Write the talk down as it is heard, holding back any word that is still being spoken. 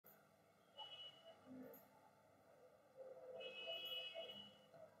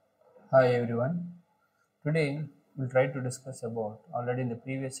Hi everyone. Today we'll try to discuss about already in the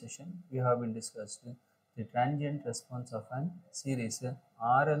previous session we have been discussed the transient response of an series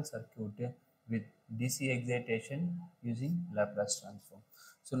RL circuit with DC excitation using Laplace transform.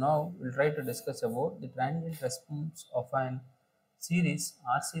 So now we'll try to discuss about the transient response of an series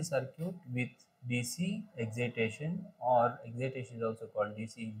RC circuit with DC excitation, or excitation is also called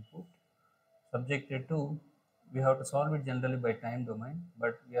DC input, subjected to, we have to solve it generally by time domain,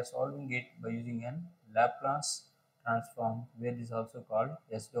 but we are solving it by using an Laplace transform, where this is also called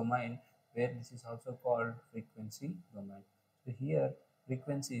S domain, where this is also called frequency domain. So here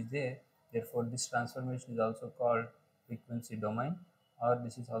frequency is there, therefore this transformation is also called frequency domain, or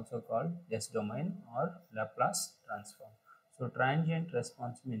this is also called S domain or Laplace transform. So transient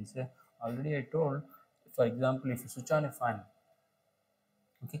response means, already I told, for example, if you switch on a fan,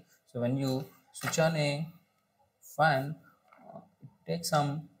 okay, so when you switch on a fan, it takes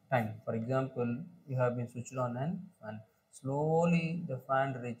some time. For example, you have been switched on and fan, slowly the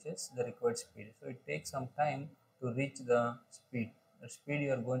fan reaches the required speed, so it takes some time to reach the speed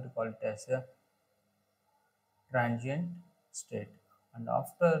you are going to call it as a transient state, and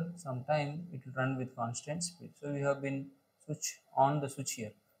after some time it will run with constant speed. So we have been switch on the switch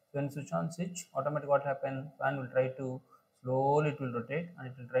here. So when switch on switch, automatically what happen, fan will try to slowly, it will rotate and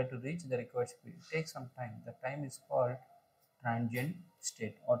it will try to reach the required speed. It takes some time. The time is called transient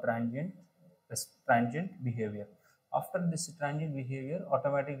state or transient behavior. After this transient behavior,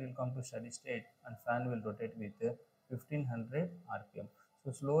 automatically will come to steady state and fan will rotate with 1500 rpm.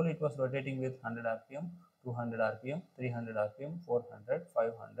 So slowly it was rotating with 100 rpm, 200 rpm, 300 rpm, 400,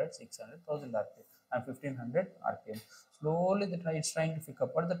 500, 600, 1000 rpm and 1500 rpm. Slowly it's trying to pick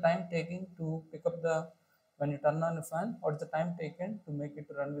up. What is the time taking to pick up the, when you turn on the fan, what is the time taken to make it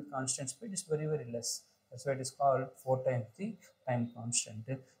to run with constant speed? Is very less. That's why it is called 4 times the time constant.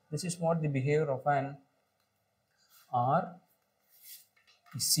 This is what the behavior of an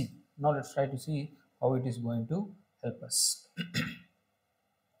RC. Now let's try to see how it is going to help us.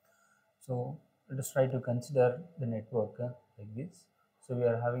 So let us try to consider the network like this. So we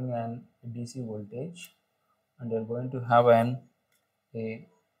are having an DC voltage, and we are going to have a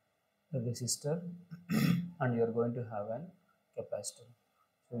resistor and you are going to have an capacitor.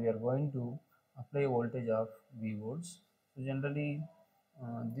 So we are going to apply a voltage of V volts. So generally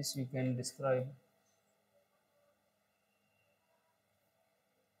this you can describe.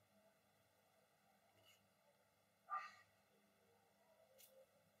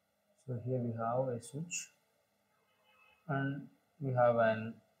 So here we have a switch and we have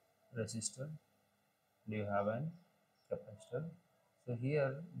an resistor, and you have an capacitor. So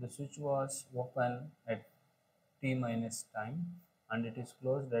here the switch was open at t minus time and it is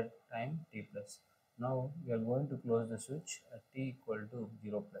closed at time t plus. Now we are going to close the switch at t equal to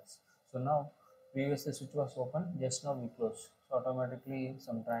 0 plus. So now previously the switch was open, just now we close. So automatically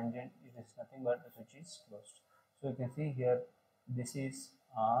some transient, it is nothing but the switch is closed. So you can see here, this is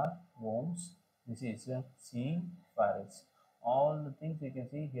R ohms, this is C farads. All the things you can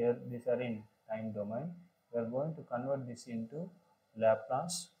see here, these are in time domain. We are going to convert this into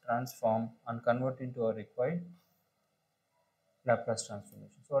Laplace transform and convert into a required Laplace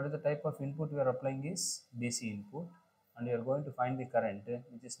transformation. So what is the type of input we are applying is DC input, and we are going to find the current,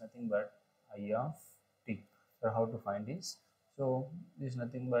 which is nothing but I of t. So how to find this? So this is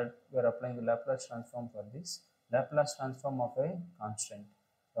nothing but we are applying the Laplace transform for this. Laplace transform of a constant.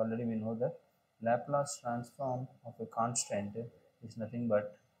 So already we know that Laplace transform of a constant is nothing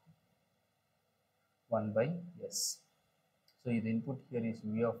but 1 by s. So the input here is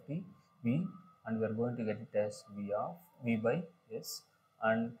V of t, V, and we are going to get it as V by S,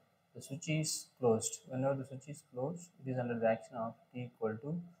 and the switch is closed. Whenever the switch is closed, it is under the action of t equal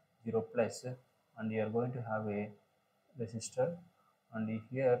to 0 plus, and we are going to have a resistor, and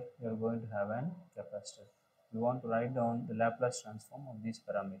here we are going to have an capacitor. We want to write down the Laplace transform of these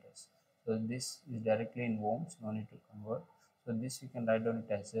parameters. So this is directly in ohms, no need to convert. So this you can write down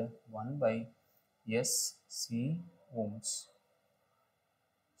it as 1 by SC ohms.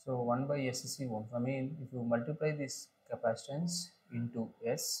 So 1 by SC ohms, I mean, if you multiply this capacitance into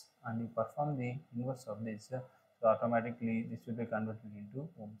S and you perform the inverse of this, so automatically this will be converted into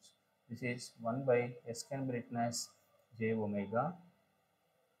ohms. This is 1 by S can be written as J omega,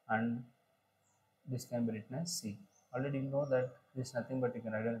 and this can be written as C. Already you know that this is nothing but you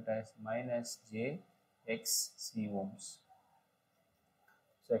can write it as minus J X C ohms.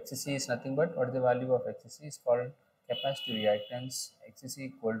 So XC is nothing but, what is the value of XC is called capacitive reactance. XC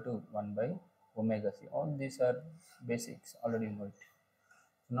equal to 1 by omega C. All these are basics, already know it.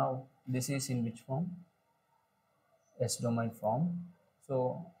 Now this is in which form? S domain form.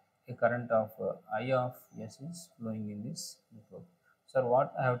 So a current of I of S is flowing in this network. So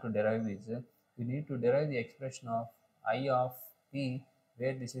what I have to derive is we need to derive the expression of I of t,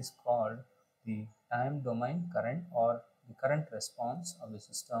 where this is called the time domain current or the current response of the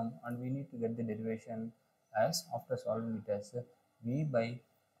system, and we need to get the derivation as after solving it as v by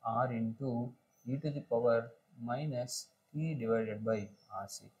r into e to the power minus t divided by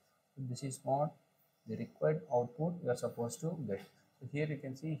rc. So this is what the required output you are supposed to get. So here you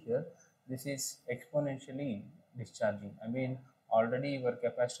can see here this is exponentially discharging. I mean already your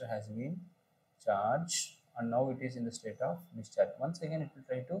capacitor has been charged and now it is in the state of discharge. Once again it will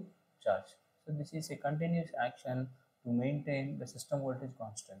try to charge. So this is a continuous action to maintain the system voltage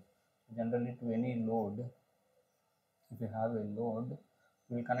constant. Generally to any load, if you have a load,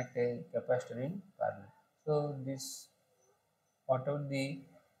 you will connect a capacitor in parallel. So this whatever the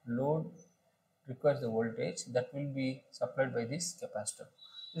load requires the voltage that will be supplied by this capacitor.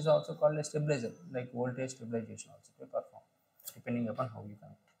 This is also called a stabilizer, like voltage stabilization also to perform depending upon how you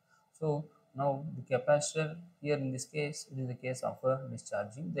connect. So now the capacitor here in this case, it is the case of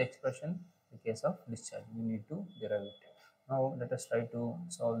discharging. The expression the case of discharge. We need to derive it. Now let us try to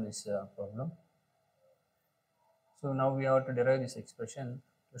solve this problem. So now we have to derive this expression.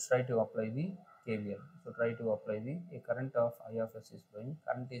 Let's try to apply the KVL. So try to apply the a current of I of S is flowing.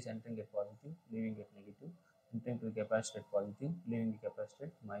 Current is entering at positive, leaving at negative, entering to the capacitor at positive, leaving the capacitor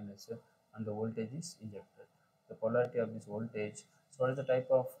at minus, and the voltage is injected. The polarity of this voltage. So what is the type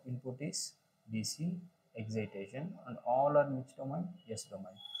of input is DC excitation, and all are in which domain? S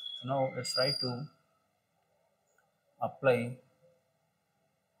domain. So now let's try to apply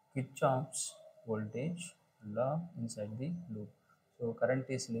Kirchhoff's voltage law inside the loop. So current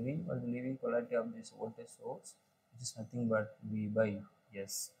is leaving, or the leaving polarity of this voltage source, which is nothing but V by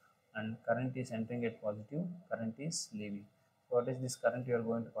S, and current is entering at positive, current is leaving. So what is this current you are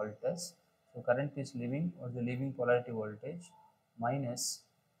going to call it as? So current is leaving, or the leaving polarity voltage minus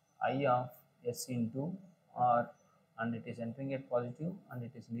I of S into R, and it is entering at positive and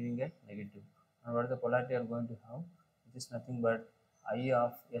it is leaving at negative. And what is the polarity you are going to have? It is nothing but I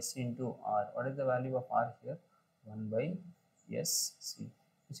of S into R. What is the value of R here? 1 by S C.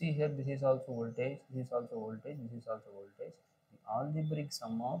 You see here this is also voltage, this is also voltage, this is also voltage. The algebraic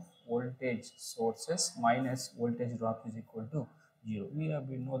sum of voltage sources minus voltage drop is equal to 0.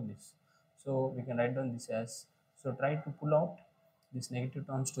 We know this. So we can write down this as, so try to pull out this negative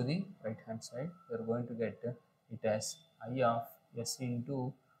terms to the right hand side. We are going to get it as I of S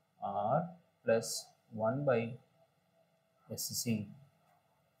into R plus 1 by SC.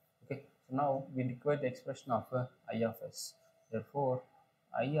 Okay, so now we require the expression of I of S. Therefore,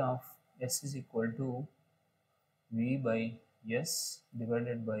 I of S is equal to V by S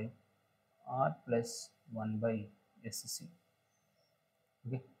divided by R plus 1 by SC.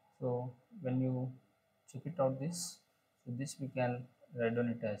 Okay, so when you check it out this, so this we can write down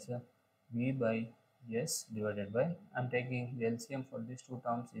it as V by S divided by, I'm taking the LCM for these two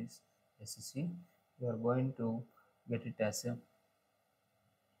terms is SC. We are going to get it as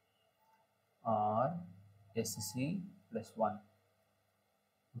R SC plus 1.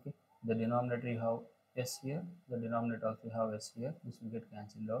 Okay, the denominator you have S here, the denominator also you have S here, this will get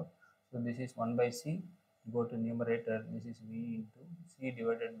cancelled out. So this is 1 by C, go to numerator, this is V into C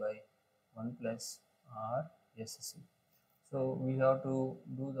divided by 1 plus R SC. So we have to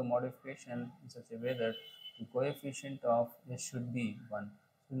do the modification in such a way that the coefficient of S should be 1.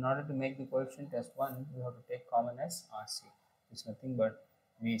 So in order to make the coefficient as 1, we have to take common as RC. It's nothing but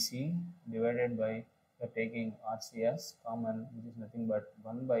VC divided by, we are taking RC as common, which is nothing but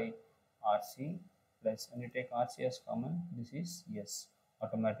 1 by RC plus, when you take RC as common, this is S.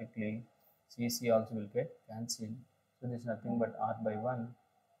 Automatically CC also will get cancelled. So this is nothing but R by 1.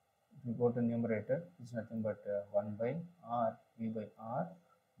 If you go to numerator, it is nothing but 1 by R, V by R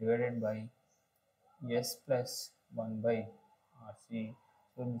divided by S plus 1 by RC.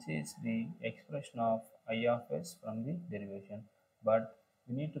 So this is the expression of I of S from the derivation. But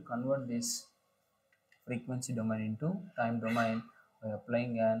we need to convert this frequency domain into time domain by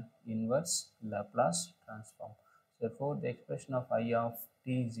applying an inverse Laplace transform. Therefore, the expression of I of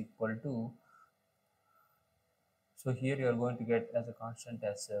t is equal to, so here you are going to get as a constant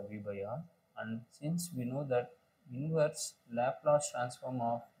as V by R, and since we know that inverse Laplace transform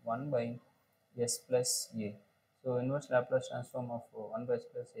of 1 by S plus A, so inverse Laplace transform of 1 by S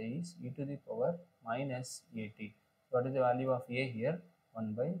plus A is e to the power minus AT. So what is the value of A here?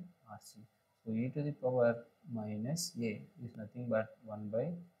 1 by RC. So e to the power minus A is nothing but 1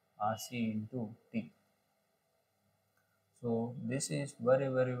 by RC into T. So this is very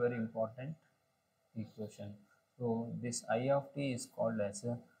important equation. So this I of t is called as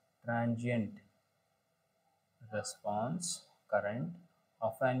transient response current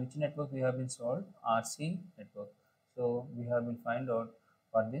of an which network we have been solved, RC network. So we have been find out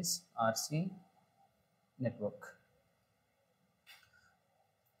for this RC network,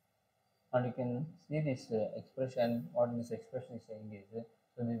 and you can see this expression. What this expression is saying is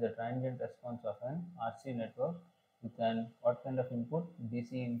so this is the transient response of an RC network with an what kind of input,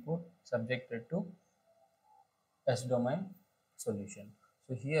 DC input subjected to S domain solution.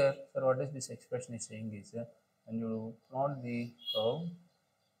 So here, sir, what is this expression is saying is when you plot the curve,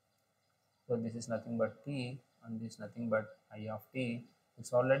 so this is nothing but t and this is nothing but I of t.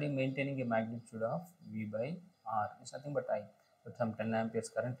 It's already maintaining a magnitude of V by R. It's nothing but I. So some 10 amperes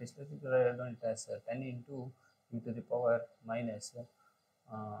current is it as 10 into e to the power minus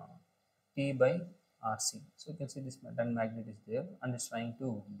uh, t by RC. So you can see this 10 magnet is there and it's trying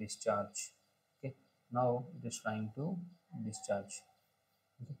to discharge. Okay, now it is trying to discharge.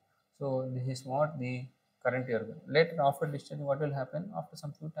 Okay. So this is what the current here. Later after discharging, what will happen? After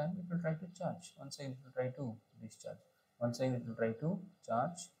some few time, it will try to charge. Once again, it will try to discharge. Once again, it will try to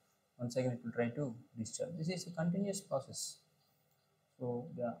charge. Once again, it will try to discharge. This is a continuous process. So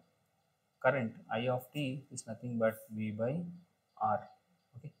the current I of t is nothing but V by R.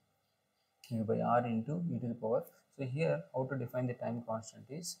 Okay, V by R into e to the power. So here, how to define the time constant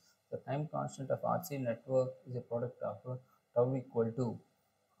is the time constant of RC network is a product of tau equal to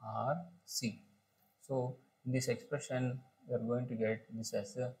RC. So in this expression, we are going to get this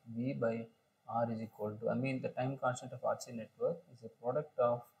as a V by R is equal to, I mean the time constant of RC network is a product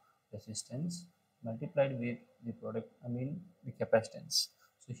of resistance multiplied with the product, I mean the capacitance.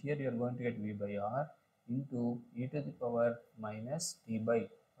 So here you are going to get V by R into e to the power minus t by,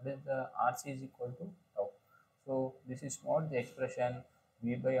 what is the RC is equal to tau. So this is what the expression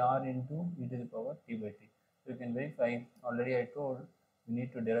V by R into e to the power t by t. So you can verify, already I told we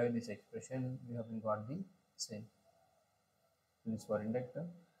need to derive this expression, we have got the same. This is for inductor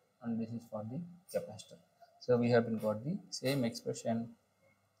and this is for the capacitor. So we have got the same expression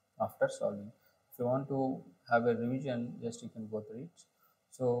after solving. If you want to have a revision, just you can go through it.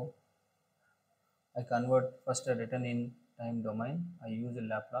 So I convert first written in time domain, I use a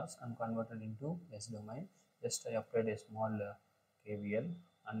Laplace and converted into S domain. Just I applied a small KVL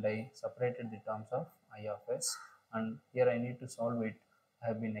and I separated the terms of I of S, and here I need to solve it. I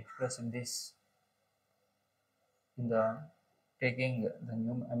have been expressing this in the taking the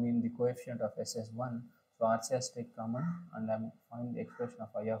new, I mean the coefficient of SS1. So RC has take common and I'm finding the expression of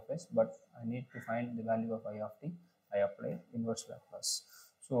I of S, but I need to find the value of I of t. I apply inverse Laplace.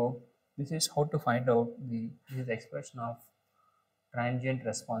 So this is how to find out this is the expression of transient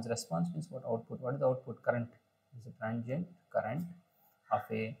response. Response means what? Output. What is the output? Current. This is a transient current of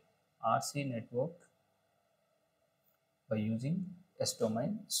a RC network by using S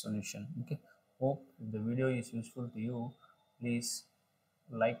domain solution. Okay, hope if the video is useful to you, please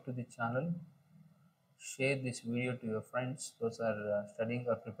like to the channel, share this video to your friends, those are studying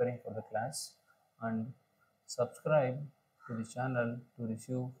or preparing for the class, and subscribe to the channel to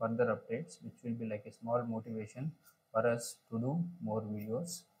receive further updates, which will be like a small motivation for us to do more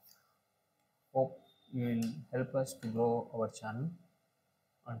videos. Hope you will help us to grow our channel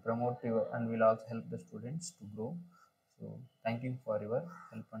and promote your, and will also help the students to grow. So thank you for your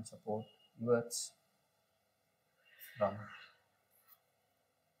help and support. Yours, Ram.